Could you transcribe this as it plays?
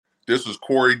This is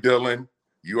Corey Dillon.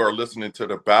 You are listening to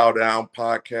the Bow Down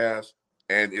Podcast,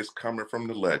 and it's coming from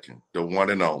the legend, the one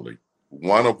and only,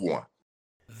 one of one.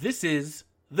 This is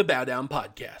the Bow Down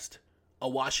Podcast, a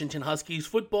Washington Huskies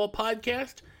football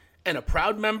podcast and a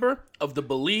proud member of the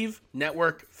Believe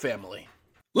Network family.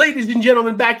 Ladies and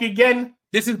gentlemen, back again.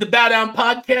 This is the Bow Down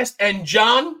Podcast, and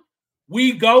John,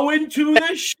 we go into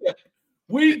the ship.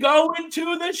 We go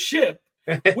into the ship.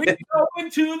 We go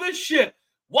into the ship.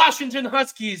 Washington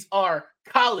Huskies are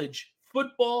college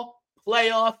football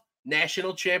playoff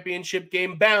national championship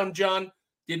game bound, John.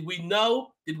 Did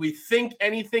we think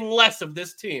anything less of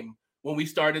this team when we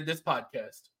started this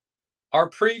podcast? Our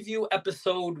preview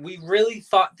episode, we really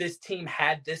thought this team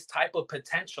had this type of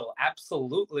potential.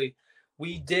 Absolutely.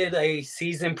 We did a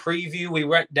season preview. We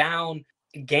went down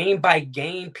game by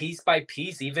game, piece by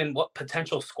piece, even what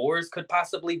potential scores could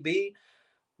possibly be.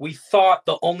 We thought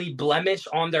the only blemish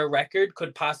on their record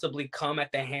could possibly come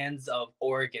at the hands of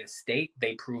Oregon State.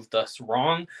 They proved us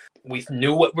wrong. We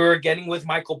knew what we were getting with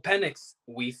Michael Penix.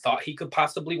 We thought he could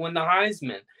possibly win the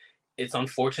Heisman. It's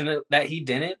unfortunate that he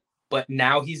didn't, but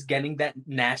now he's getting that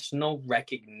national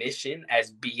recognition as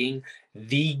being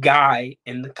the guy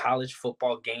in the college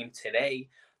football game today,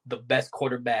 the best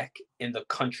quarterback in the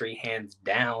country, hands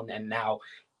down. And now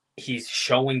he's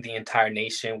showing the entire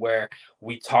nation, where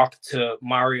we talked to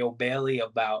Mario Bailey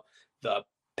about the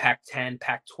Pac-10,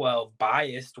 Pac-12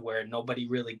 biased, where nobody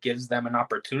really gives them an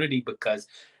opportunity because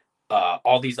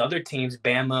all these other teams,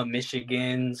 Bama,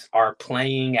 Michigan's, are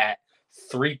playing at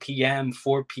 3 p.m.,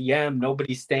 4 p.m.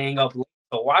 Nobody's staying up late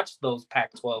to watch those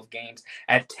Pac-12 games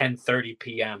at 10:30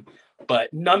 p.m.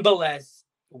 But nonetheless,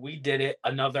 we did it.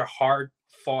 Another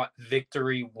hard-fought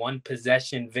victory, one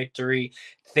possession victory.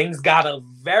 Things got a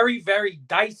very, very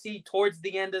dicey towards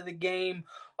the end of the game.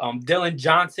 Dylan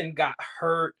Johnson got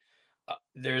hurt.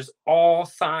 There's all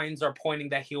signs are pointing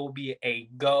that he will be a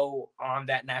go on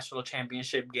that national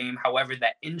championship game. However,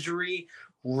 that injury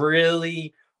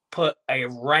really put a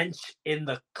wrench in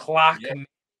the clock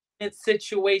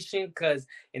situation, because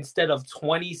instead of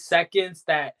 20 seconds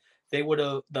that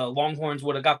the Longhorns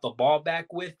would have got the ball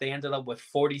back with, they ended up with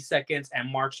 40 seconds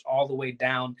and marched all the way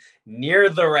down near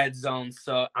the red zone.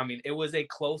 So, I mean, it was a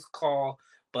close call,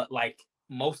 but like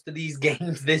most of these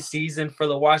games this season for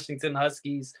the Washington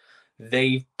Huskies,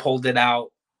 they pulled it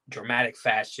out dramatic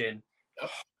fashion,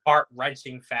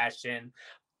 heart-wrenching fashion,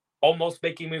 almost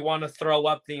making me want to throw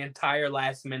up the entire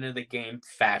last minute of the game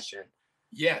fashion.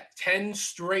 Yeah, 10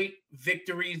 straight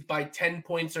victories by 10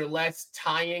 points or less,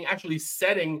 actually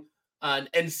setting an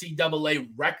NCAA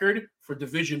record for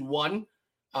Division I.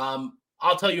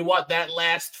 I'll tell you what, that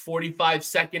last 45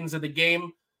 seconds of the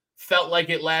game felt like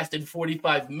it lasted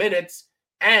 45 minutes,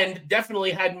 and definitely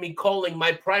had me calling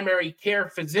my primary care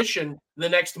physician the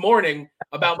next morning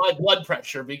about my blood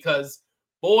pressure, because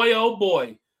boy, oh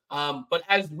boy. But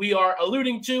as we are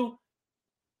alluding to,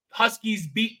 Huskies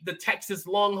beat the Texas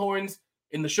Longhorns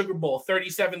in the Sugar Bowl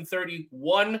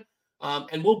 37-31.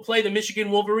 And we'll play the Michigan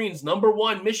Wolverines, number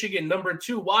 1 Michigan, number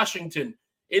 2 Washington,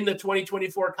 in the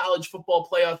 2024 College Football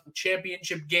Playoff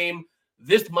Championship game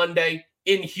this Monday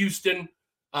in Houston.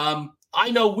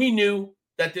 I know we knew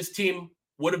that this team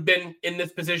would have been in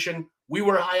this position. We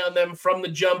were high on them from the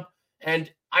jump,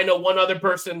 and I know one other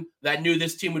person that knew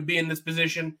this team would be in this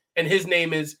position, and his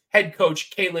name is head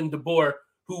coach Kalen DeBoer,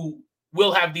 who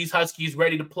will have these Huskies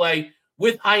ready to play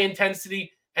with high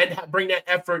intensity and bring that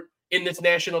effort in this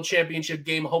national championship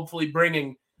game, hopefully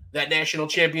bringing that national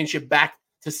championship back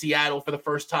to Seattle for the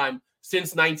first time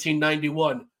since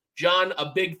 1991. John,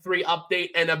 a big 3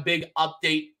 update, and a big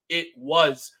update it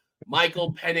was.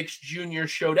 Michael Penix Jr.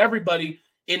 showed everybody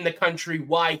in the country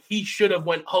why he should have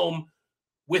went home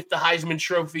with the Heisman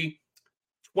Trophy.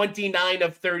 29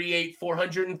 of 38,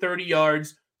 430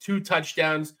 yards, 2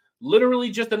 touchdowns.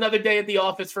 Literally just another day at the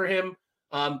office for him.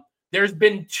 There's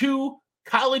been 2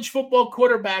 college football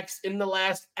quarterbacks in the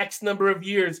last X number of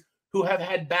years who have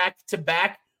had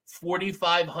back-to-back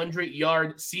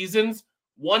 4,500-yard seasons.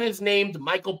 One is named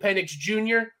Michael Penix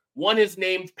Jr., one is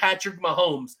named Patrick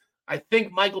Mahomes. I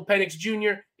think Michael Penix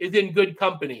Jr. is in good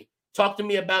company. Talk to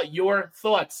me about your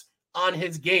thoughts on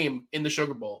his game in the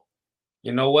Sugar Bowl.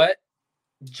 You know what?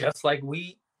 Just like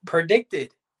we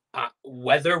predicted,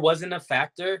 weather wasn't a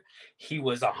factor. He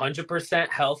was 100%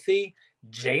 healthy.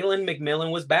 Jalen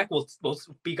McMillan was back. We'll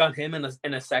speak on him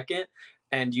in a second.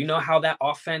 And you know how that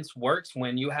offense works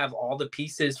when you have all the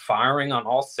pieces firing on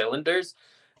all cylinders.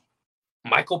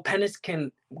 Michael Penix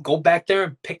can go back there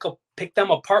and pick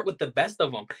them apart with the best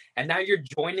of them. And now you're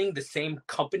joining the same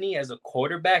company as a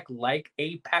quarterback like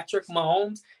a Patrick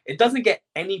Mahomes. It doesn't get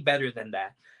any better than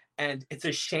that. And it's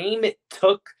a shame it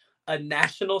took a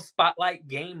national spotlight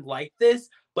game like this.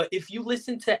 But if you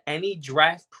listen to any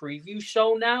draft preview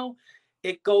show now,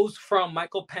 it goes from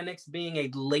Michael Penix being a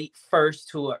late first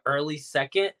to an early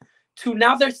second to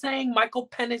now they're saying Michael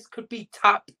Penix could be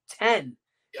top 10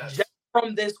 just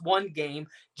from this one game.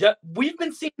 We've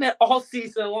been seeing that all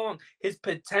season long. His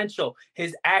potential,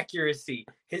 his accuracy,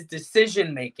 his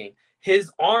decision making,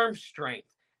 his arm strength.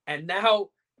 And now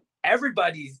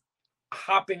everybody's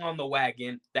hopping on the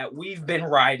wagon that we've been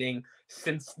riding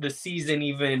since the season,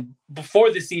 even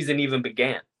before the season even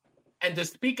began. And to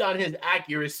speak on his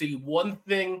accuracy, one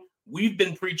thing we've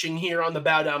been preaching here on the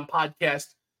Bow Down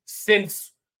podcast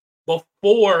since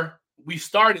before we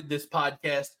started this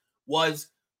podcast was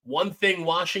one thing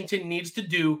Washington needs to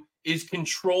do is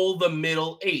control the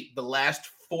middle 8, the last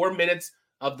 4 minutes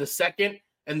of the second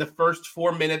and the first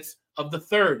 4 minutes of the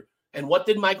third. And what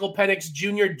did Michael Penix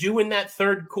Jr. do in that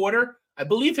third quarter? I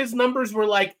believe his numbers were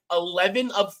like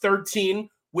 11 of 13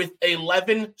 with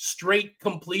 11 straight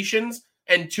completions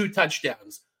and 2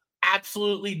 touchdowns.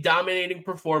 Absolutely dominating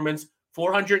performance,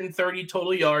 430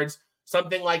 total yards,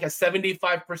 something like a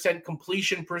 75%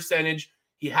 completion percentage.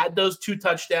 He had those 2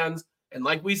 touchdowns. And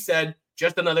like we said,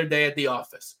 just another day at the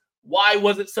office. Why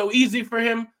was it so easy for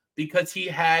him? Because he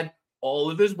had all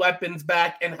of his weapons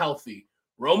back and healthy.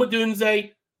 Rome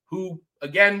Odunze, who,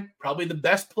 again, probably the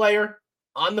best player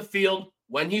on the field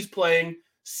when he's playing,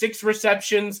 6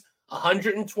 receptions,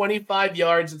 125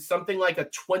 yards. It's something like a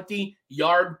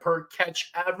 20-yard per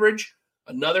catch average.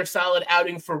 Another solid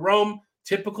outing for Rome.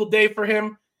 Typical day for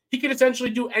him. He could essentially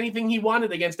do anything he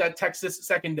wanted against that Texas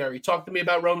secondary. Talk to me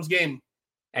about Rome's game.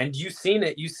 And you've seen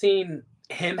it. You've seen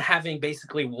him having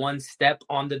basically one step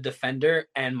on the defender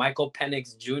and Michael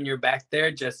Penix Jr. back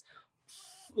there just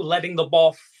letting the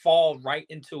ball fall right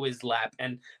into his lap.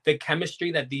 And the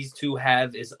chemistry that these two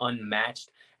have is unmatched.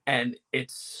 And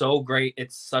it's so great.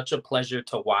 It's such a pleasure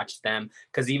to watch them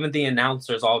because even the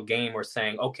announcers all game were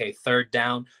saying, okay, third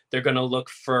down, they're going to look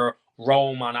for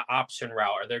Rome on an option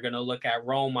route, or they're going to look at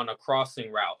Rome on a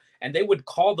crossing route. And they would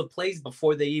call the plays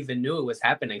before they even knew it was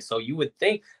happening. So you would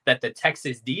think that the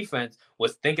Texas defense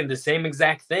was thinking the same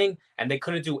exact thing, and they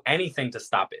couldn't do anything to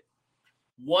stop it.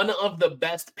 One of the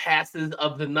best passes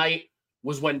of the night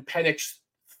was when Penix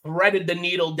threaded the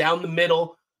needle down the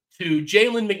middle to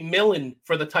Jalen McMillan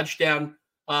for the touchdown.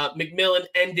 McMillan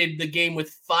ended the game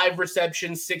with 5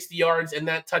 receptions, 60 yards, and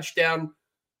that touchdown.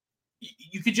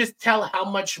 You could just tell how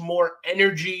much more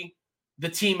energy the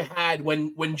team had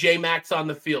when J-Mac's on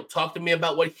the field. Talk to me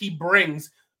about what he brings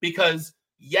because,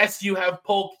 yes, you have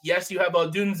Polk, yes, you have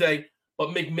Odunze, but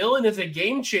McMillan is a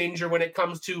game changer when it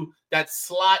comes to that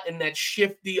slot and that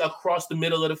shifty across the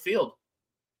middle of the field.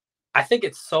 I think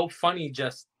it's so funny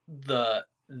just the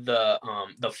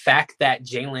fact that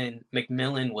Jalen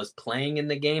McMillan was playing in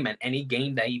the game and any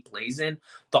game that he plays in,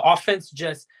 the offense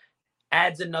just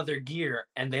adds another gear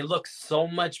and they look so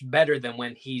much better than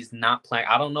when he's not playing.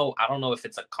 I don't know if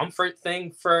it's a comfort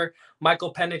thing for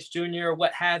Michael Penix Jr. or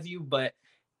what have you, but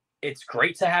it's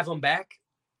great to have him back.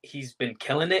 He's been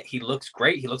killing it. He looks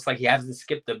great. He looks like he hasn't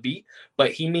skipped a beat,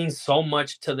 but he means so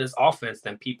much to this offense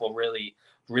than people really,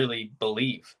 really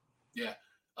believe. Yeah.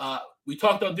 We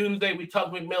talked Odunze, we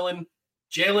talked McMillan.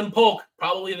 Jalen Polk,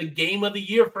 probably the game of the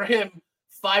year for him.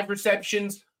 5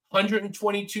 receptions,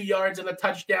 122 yards and a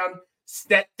touchdown.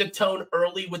 Set the tone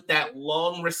early with that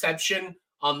long reception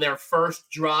on their first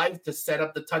drive to set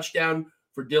up the touchdown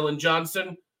for Dylan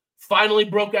Johnson. Finally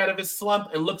broke out of his slump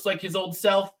and looks like his old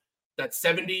self. That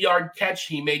 70-yard catch,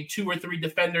 he made 2 or 3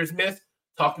 defenders miss.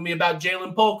 Talk to me about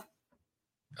Jalen Polk.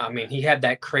 I mean, he had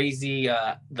that crazy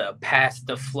the pass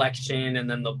deflection, and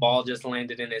then the ball just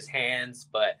landed in his hands.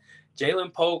 But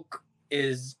Jalen Polk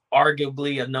is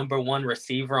arguably a number 1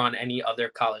 receiver on any other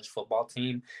college football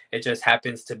team. It just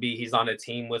happens to be he's on a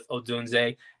team with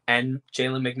Odunze and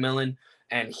Jalen McMillan,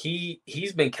 and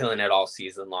he's been killing it all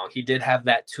season long. He did have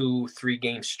that 2-3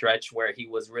 game stretch where he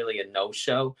was really a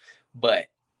no-show, but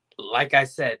like I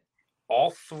said,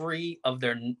 all 3 of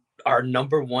our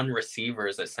number 1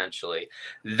 receivers, essentially.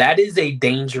 That is a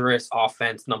dangerous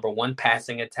offense, number 1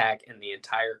 passing attack in the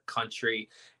entire country.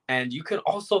 And you can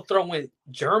also throw in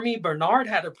Jeremy Bernard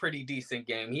had a pretty decent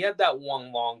game. He had that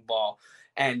one long ball.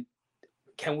 And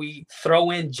can we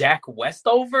throw in Jack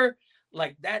Westover?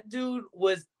 Like, that dude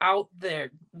was out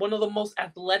there. One of the most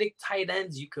athletic tight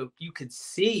ends you could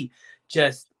see,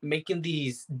 just making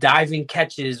these diving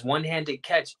catches, one-handed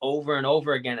catch over and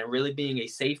over again, and really being a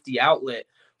safety outlet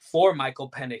for Michael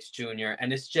Penix Jr.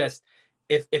 And it's just,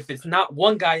 if it's not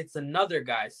one guy, it's another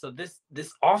guy. So this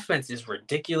offense is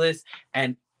ridiculous.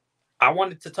 And I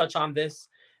wanted to touch on this.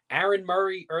 Aaron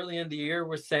Murray early in the year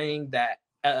was saying that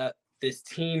this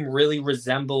team really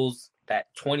resembles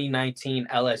that 2019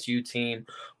 LSU team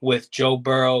with Joe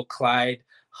Burrow, Clyde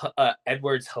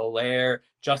Edwards-Helaire,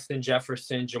 Justin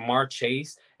Jefferson, Jamar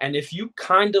Chase. And if you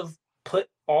kind of put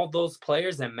all those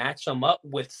players and match them up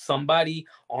with somebody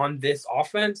on this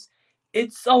offense,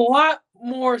 it's a lot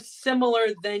more similar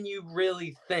than you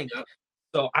really think. Yep.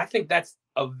 So I think that's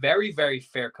a very, very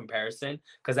fair comparison,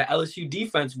 because the LSU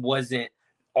defense wasn't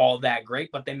all that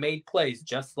great, but they made plays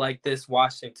just like this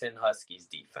Washington Huskies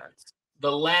defense.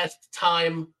 The last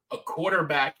time a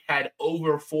quarterback had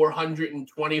over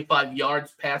 425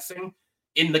 yards passing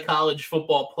in the college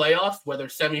football playoffs, whether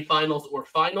semifinals or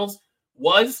finals,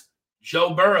 was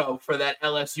Joe Burrow for that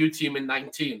LSU team in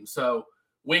 19. So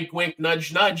wink, wink,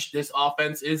 nudge, nudge. This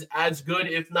offense is as good,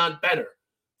 if not better.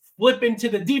 Flip into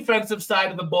the defensive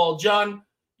side of the ball, John.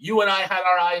 You and I had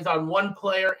our eyes on one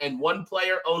player and one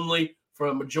player only for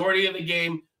a majority of the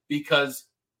game, because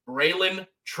Braylon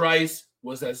Trice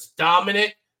was as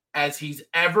dominant as he's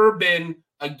ever been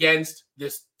against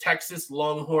this Texas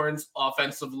Longhorns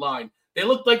offensive line. They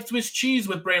looked like Swiss cheese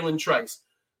with Braylon Trice.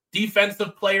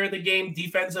 Defensive player of the game,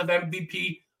 defensive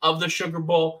MVP of the Sugar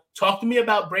Bowl. Talk to me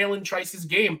about Braylon Trice's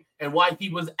game and why he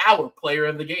was our player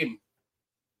of the game.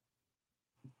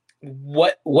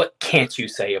 What can't you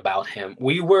say about him?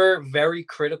 We were very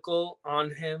critical on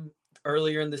him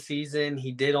earlier in the season.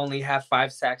 He did only have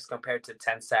 5 sacks compared to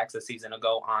 10 sacks a season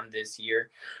ago on this year.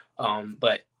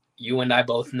 But you and I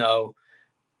both know,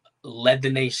 led the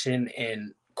nation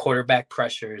in quarterback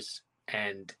pressures,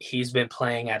 and he's been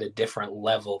playing at a different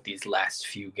level these last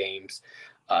few games.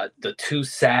 The 2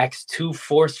 sacks, 2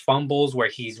 forced fumbles where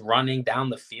he's running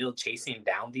down the field, chasing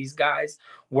down these guys,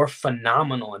 were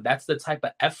phenomenal. And that's the type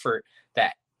of effort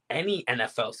that any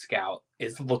NFL scout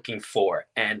is looking for.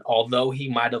 And although he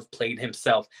might have played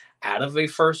himself out of a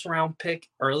first-round pick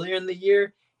earlier in the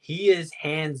year, he is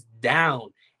hands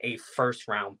down a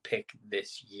first-round pick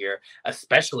this year,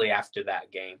 especially after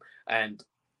that game. And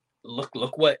look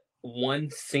what one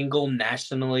single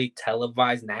nationally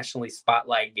televised, nationally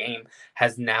spotlight game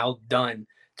has now done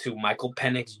to Michael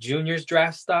Penix Jr.'s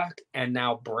draft stock, and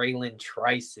now Braylon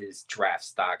Trice's draft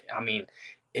stock. I mean,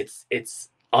 it's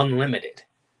unlimited.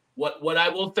 What I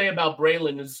will say about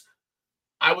Braylon is,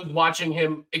 I was watching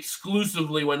him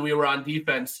exclusively when we were on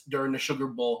defense during the Sugar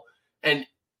Bowl, and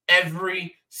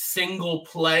every single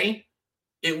play,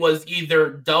 it was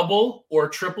either double or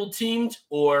triple teamed,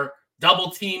 or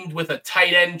double teamed with a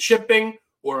tight end chipping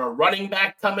or a running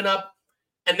back coming up,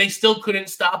 and they still couldn't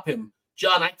stop him.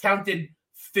 John, I counted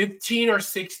 15 or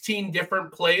 16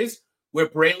 different plays where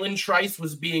Braylon Trice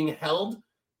was being held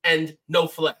and no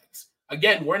flags.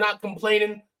 Again, we're not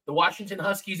complaining. The Washington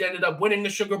Huskies ended up winning the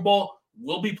Sugar Bowl.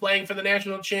 We'll be playing for the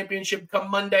national championship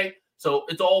come Monday, so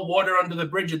it's all water under the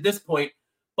bridge at this point.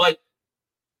 But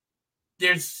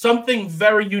there's something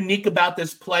very unique about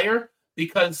this player,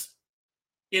 because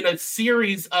in a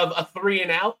series of a 3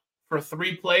 and out for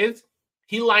 3 plays,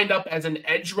 he lined up as an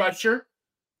edge rusher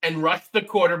and rushed the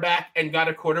quarterback and got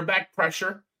a quarterback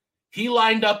pressure. He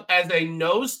lined up as a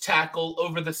nose tackle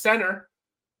over the center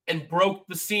and broke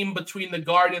the seam between the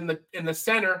guard and the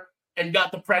center and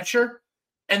got the pressure.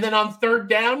 And then on 3rd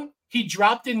down, he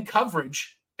dropped in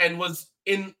coverage and was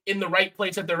in the right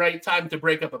place at the right time to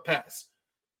break up a pass.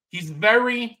 He's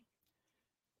very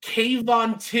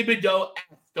Kayvon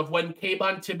Thibodeau-esque of when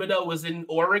Kayvon Thibodeau was in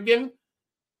Oregon.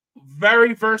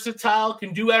 Very versatile,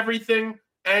 can do everything.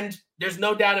 And there's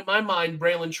no doubt in my mind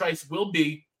Braylon Trice will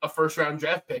be a first-round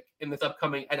draft pick in this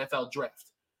upcoming NFL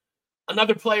draft.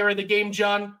 Another player of the game,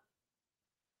 John,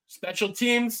 special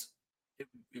teams. It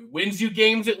wins you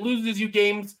games, it loses you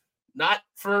games. Not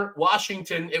for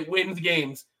Washington, it wins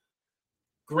games.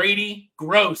 Grady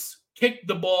Gross kicked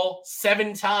the ball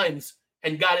 7 times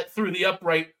and got it through the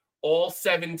upright all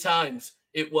 7 times.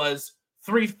 It was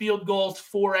 3 field goals,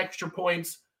 4 extra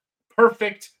points.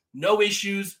 Perfect. No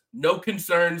issues, no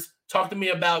concerns. Talk to me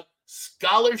about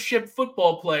scholarship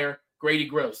football player Grady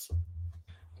Gross.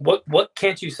 What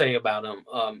can't you say about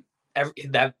him?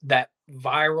 That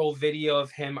viral video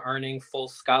of him earning full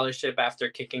scholarship after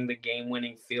kicking the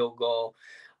game-winning field goal.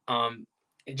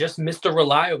 Just Mr.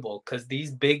 Reliable, because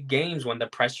these big games, when the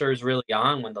pressure is really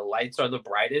on, when the lights are the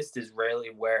brightest, is really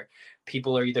where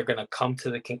people are either going to come to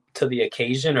the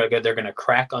occasion, or they're going to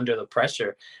crack under the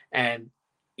pressure. And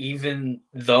even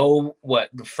though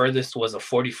the furthest was a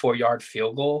 44-yard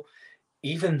field goal,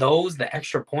 even those, the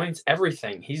extra points,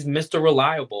 everything, he's Mr.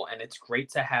 Reliable. And it's great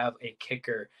to have a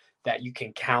kicker that you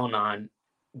can count on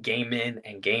game in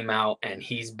and game out. And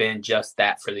he's been just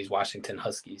that for these Washington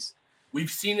Huskies. We've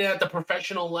seen it at the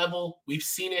professional level. We've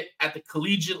seen it at the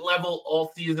collegiate level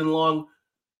all season long.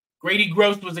 Grady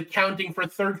Gross was accounting for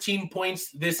 13 points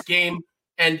this game,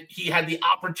 and he had the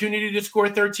opportunity to score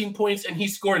 13 points, and he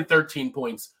scored 13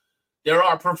 points. There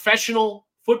are professional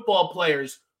football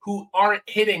players who aren't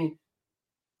hitting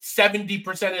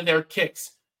 70% of their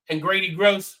kicks. And Grady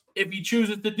Gross, if he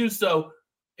chooses to do so,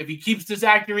 if he keeps this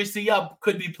accuracy up,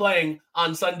 could be playing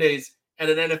on Sundays at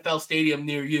an NFL stadium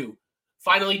near you.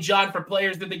 Finally, John, for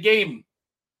players of the game,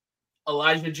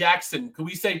 Elijah Jackson. Could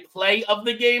we say play of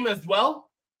the game as well?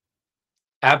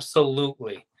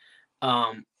 Absolutely.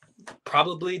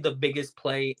 Probably the biggest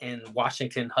play in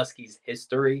Washington Huskies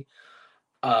history,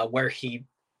 where he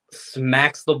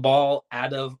smacks the ball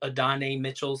out of Adonai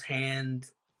Mitchell's hand,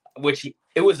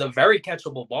 it was a very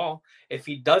catchable ball. If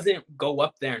he doesn't go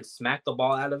up there and smack the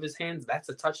ball out of his hands, that's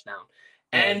a touchdown.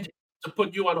 And to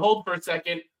put you on hold for a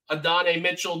second, Adonai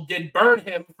Mitchell did burn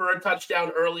him for a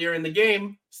touchdown earlier in the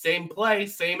game. Same play,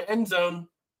 same end zone.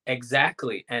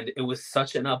 Exactly. And it was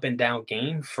such an up and down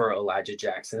game for Elijah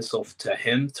Jackson. So to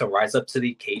him to rise up to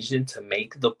the occasion, to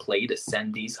make the play to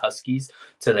send these Huskies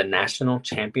to the national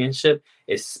championship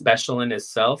is special in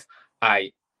itself.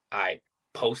 I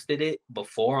posted it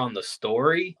before on the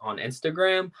story on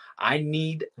Instagram. I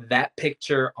need that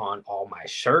picture on all my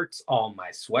shirts, all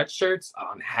my sweatshirts,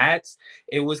 on hats.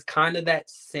 It was kind of that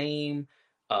same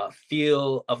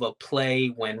feel of a play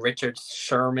when Richard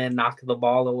Sherman knocked the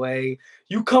ball away.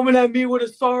 You coming at me with a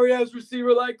sorry-ass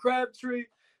receiver like Crabtree?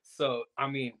 So, I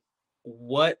mean,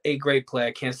 what a great play.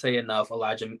 I can't say enough.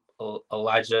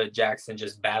 Elijah Jackson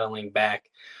just battling back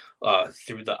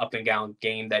through the up and down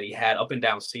game that he had, up and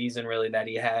down season really that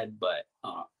he had, but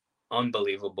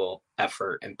unbelievable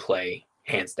effort and play,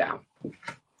 hands down.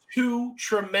 Two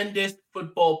tremendous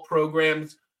football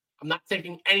programs. I'm not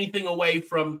taking anything away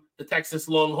from the Texas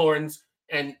Longhorns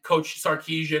and Coach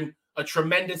Sarkisian. A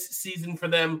tremendous season for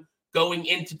them, going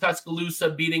into Tuscaloosa,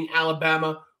 beating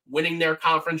Alabama, winning their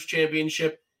conference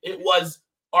championship. It was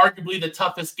arguably the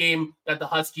toughest game that the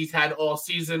Huskies had all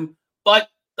season, but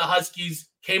the Huskies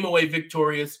came away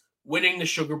victorious, winning the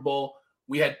Sugar Bowl.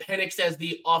 We had Penix as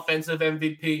the offensive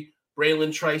MVP,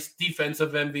 Braylon Trice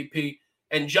defensive MVP,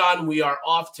 and John, we are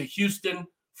off to Houston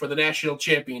for the national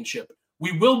championship.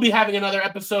 We will be having another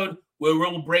episode where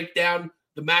we'll break down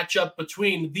the matchup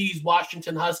between these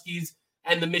Washington Huskies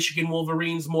and the Michigan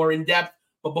Wolverines more in depth.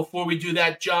 But before we do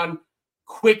that, John,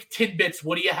 quick tidbits.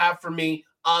 What do you have for me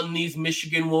on these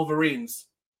Michigan Wolverines?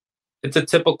 It's a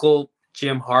typical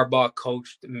Jim Harbaugh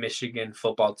coached Michigan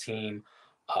football team.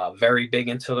 Very big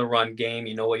into the run game.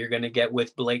 You know what you're going to get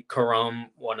with Blake Corum.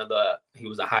 He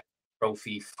was a Heisman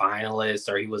Trophy finalist,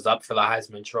 or he was up for the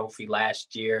Heisman Trophy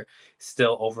last year.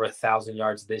 Still over 1,000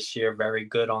 yards this year. Very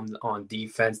good on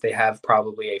defense. They have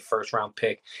probably a first-round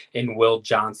pick in Will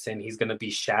Johnson. He's going to be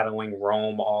shadowing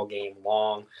Rome all game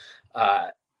long.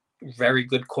 Very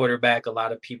good quarterback. A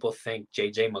lot of people think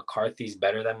J.J. McCarthy's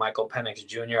better than Michael Penix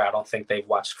Jr. I don't think they've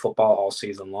watched football all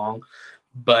season long,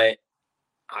 but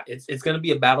it's going to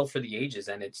be a battle for the ages,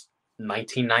 and it's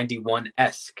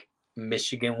 1991-esque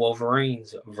Michigan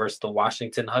Wolverines versus the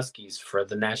Washington Huskies for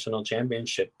the national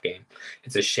championship game.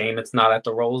 It's a shame it's not at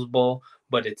the Rose Bowl,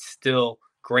 but it's still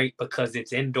great because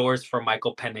it's indoors for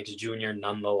Michael Penix Jr.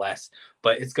 nonetheless.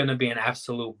 But it's going to be an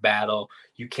absolute battle.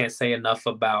 You can't say enough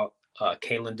about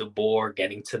Kalen DeBoer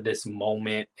getting to this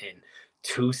moment in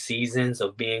 2 seasons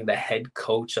of being the head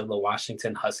coach of the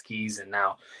Washington Huskies. And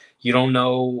now you don't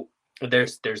know,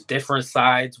 there's different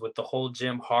sides with the whole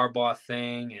Jim Harbaugh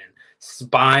thing and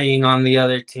spying on the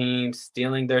other team,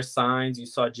 stealing their signs. You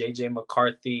saw J.J.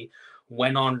 McCarthy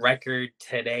went on record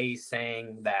today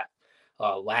saying that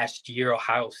last year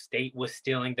Ohio State was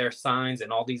stealing their signs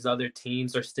and all these other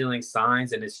teams are stealing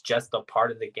signs, and it's just a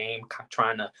part of the game,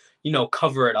 trying to,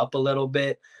 cover it up a little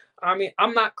bit. I mean,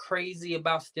 I'm not crazy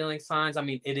about stealing signs. I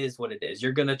mean, it is what it is.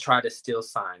 You're going to try to steal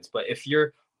signs, but if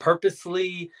you're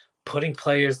purposely putting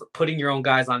your own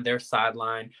guys on their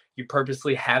sideline, you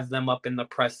purposely have them up in the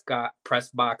press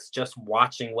box just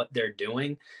watching what they're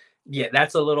doing, yeah,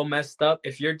 that's a little messed up.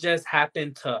 If you're just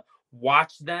happen to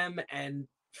watch them and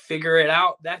figure it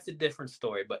out, that's a different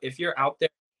story. But if you're out there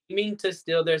aiming to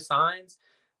steal their signs,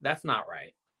 that's not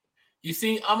right. You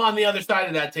see, I'm on the other side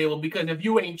of that table because if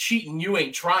you ain't cheating, you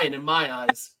ain't trying in my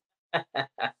eyes.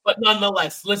 But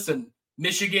nonetheless, listen,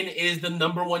 Michigan is the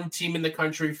number 1 team in the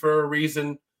country for a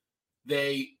reason.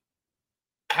 They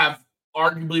have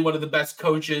arguably one of the best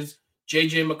coaches.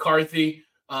 J.J. McCarthy,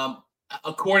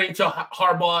 according to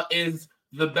Harbaugh, is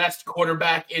the best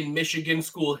quarterback in Michigan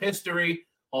school history,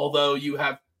 although you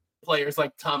have players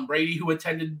like Tom Brady who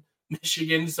attended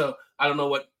Michigan, so I don't know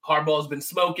what Harbaugh's been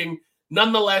smoking.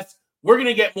 Nonetheless, we're going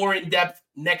to get more in depth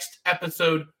next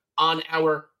episode on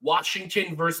our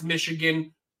Washington versus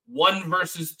Michigan 1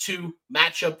 versus 2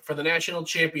 matchup for the national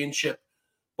championship.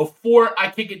 Before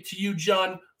I kick it to you,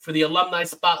 John, for the alumni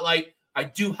spotlight, I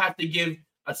do have to give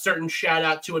a certain shout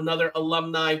out to another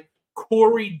alumni.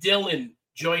 Corey Dillon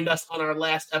joined us on our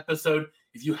last episode.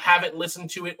 If you haven't listened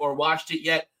to it or watched it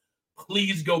yet,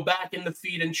 please go back in the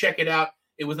feed and check it out.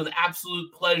 It was an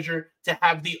absolute pleasure to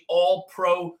have the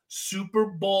all-pro Super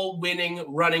Bowl winning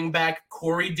running back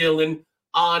Corey Dillon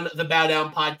on the Bow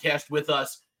Down podcast with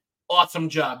us. Awesome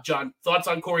job, John. Thoughts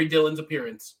on Corey Dillon's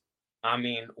appearance? I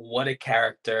mean, what a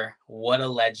character, what a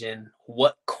legend,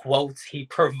 what quotes he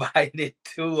provided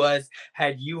to us,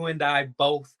 had you and I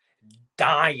both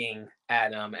dying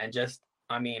at him. And just,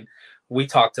 I mean, we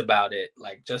talked about it,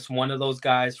 like just one of those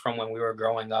guys from when we were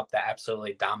growing up that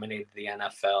absolutely dominated the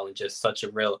NFL and just such a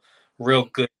real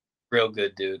good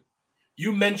dude.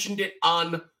 You mentioned it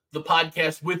on the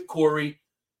podcast with Corey.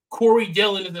 Corey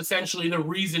Dillon is essentially the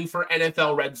reason for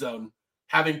NFL Red Zone.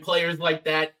 Having players like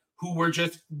that who were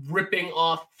just ripping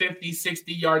off 50,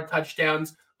 60-yard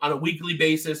touchdowns on a weekly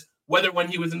basis, whether when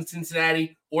he was in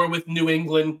Cincinnati or with New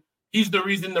England. He's the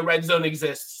reason the Red Zone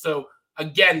exists. So,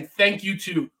 again, thank you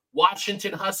to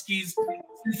Washington Huskies,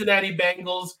 Cincinnati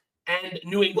Bengals, and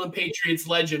New England Patriots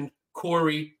legend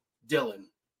Corey Dillon.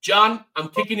 John, I'm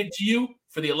kicking it to you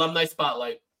for the alumni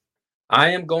spotlight. I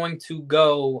am going to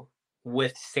go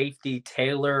with safety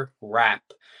Taylor Rapp.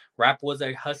 Rapp was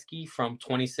a Husky from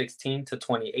 2016 to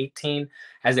 2018.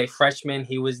 As a freshman,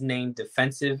 he was named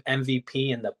defensive MVP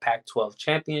in the Pac-12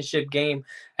 championship game,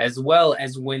 as well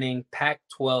as winning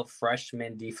Pac-12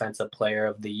 freshman defensive player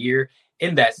of the year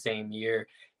in that same year.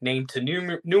 Named to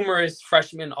numerous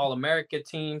freshman All-America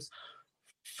teams,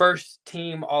 first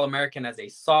team All-American as a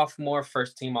sophomore,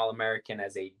 first team All-American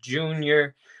as a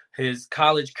junior. His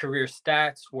college career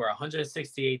stats were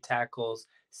 168 tackles,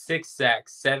 6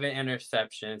 sacks, 7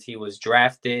 interceptions. He was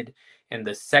drafted in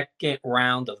the second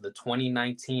round of the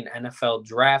 2019 NFL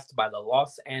draft by the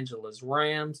Los Angeles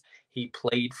Rams. He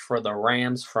played for the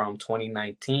Rams from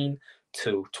 2019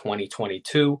 to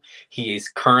 2022. He is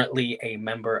currently a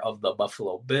member of the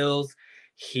Buffalo Bills.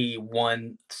 He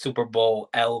won Super Bowl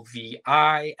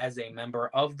LVI as a member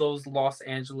of those Los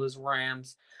Angeles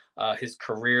Rams. His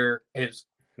current NFL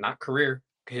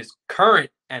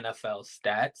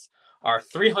stats are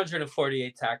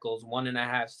 348 tackles,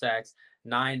 1.5 sacks,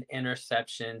 9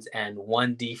 interceptions, and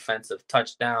 1 defensive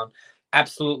touchdown.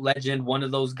 Absolute legend. One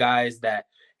of those guys that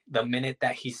the minute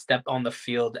that he stepped on the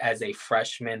field as a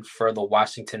freshman for the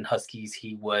Washington Huskies,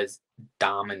 he was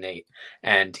dominate.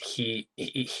 And he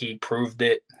proved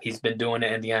it. He's been doing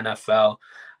it in the NFL.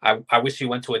 I wish he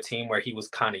went to a team where he was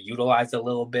kind of utilized a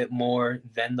little bit more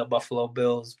than the Buffalo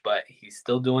Bills, but he's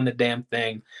still doing the damn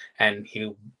thing, and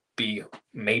he'll be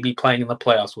maybe playing in the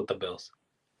playoffs with the Bills.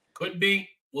 Could be.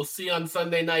 We'll see on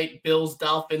Sunday night,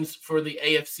 Bills-Dolphins for the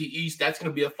AFC East. That's going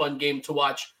to be a fun game to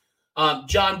watch.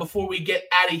 John, before we get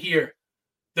out of here,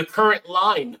 the current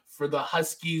line for the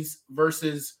Huskies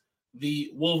versus the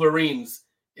Wolverines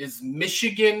is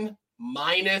Michigan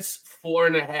minus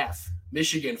 4.5.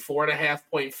 Michigan,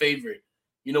 4.5-point favorite.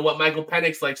 You know what Michael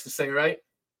Penix likes to say, right?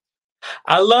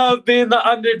 I love being the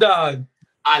underdog.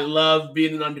 I love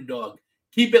being an underdog.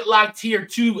 Keep it locked here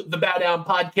to the Bow Down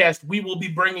Podcast. We will be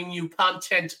bringing you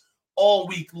content all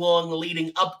week long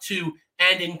leading up to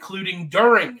and including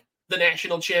during the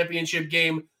national championship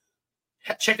game.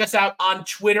 Check us out on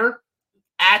Twitter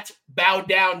at Bow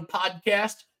Down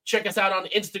Podcast. Check us out on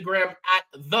Instagram at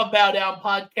The Bow Down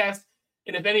Podcast.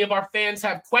 And if any of our fans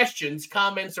have questions,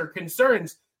 comments, or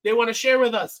concerns they want to share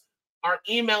with us, our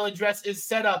email address is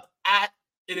set up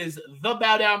it is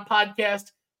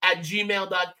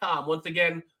thebowdownpodcast@gmail.com. Once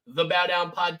again,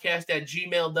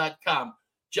 thebowdownpodcast@gmail.com.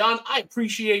 John, I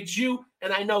appreciate you,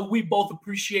 and I know we both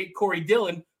appreciate Corey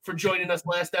Dillon for joining us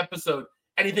last episode.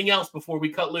 Anything else before we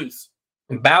cut loose?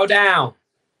 Bow down.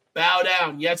 Bow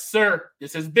down. Yes, sir.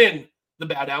 This has been the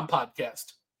Bow Down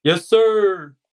Podcast. Yes, sir.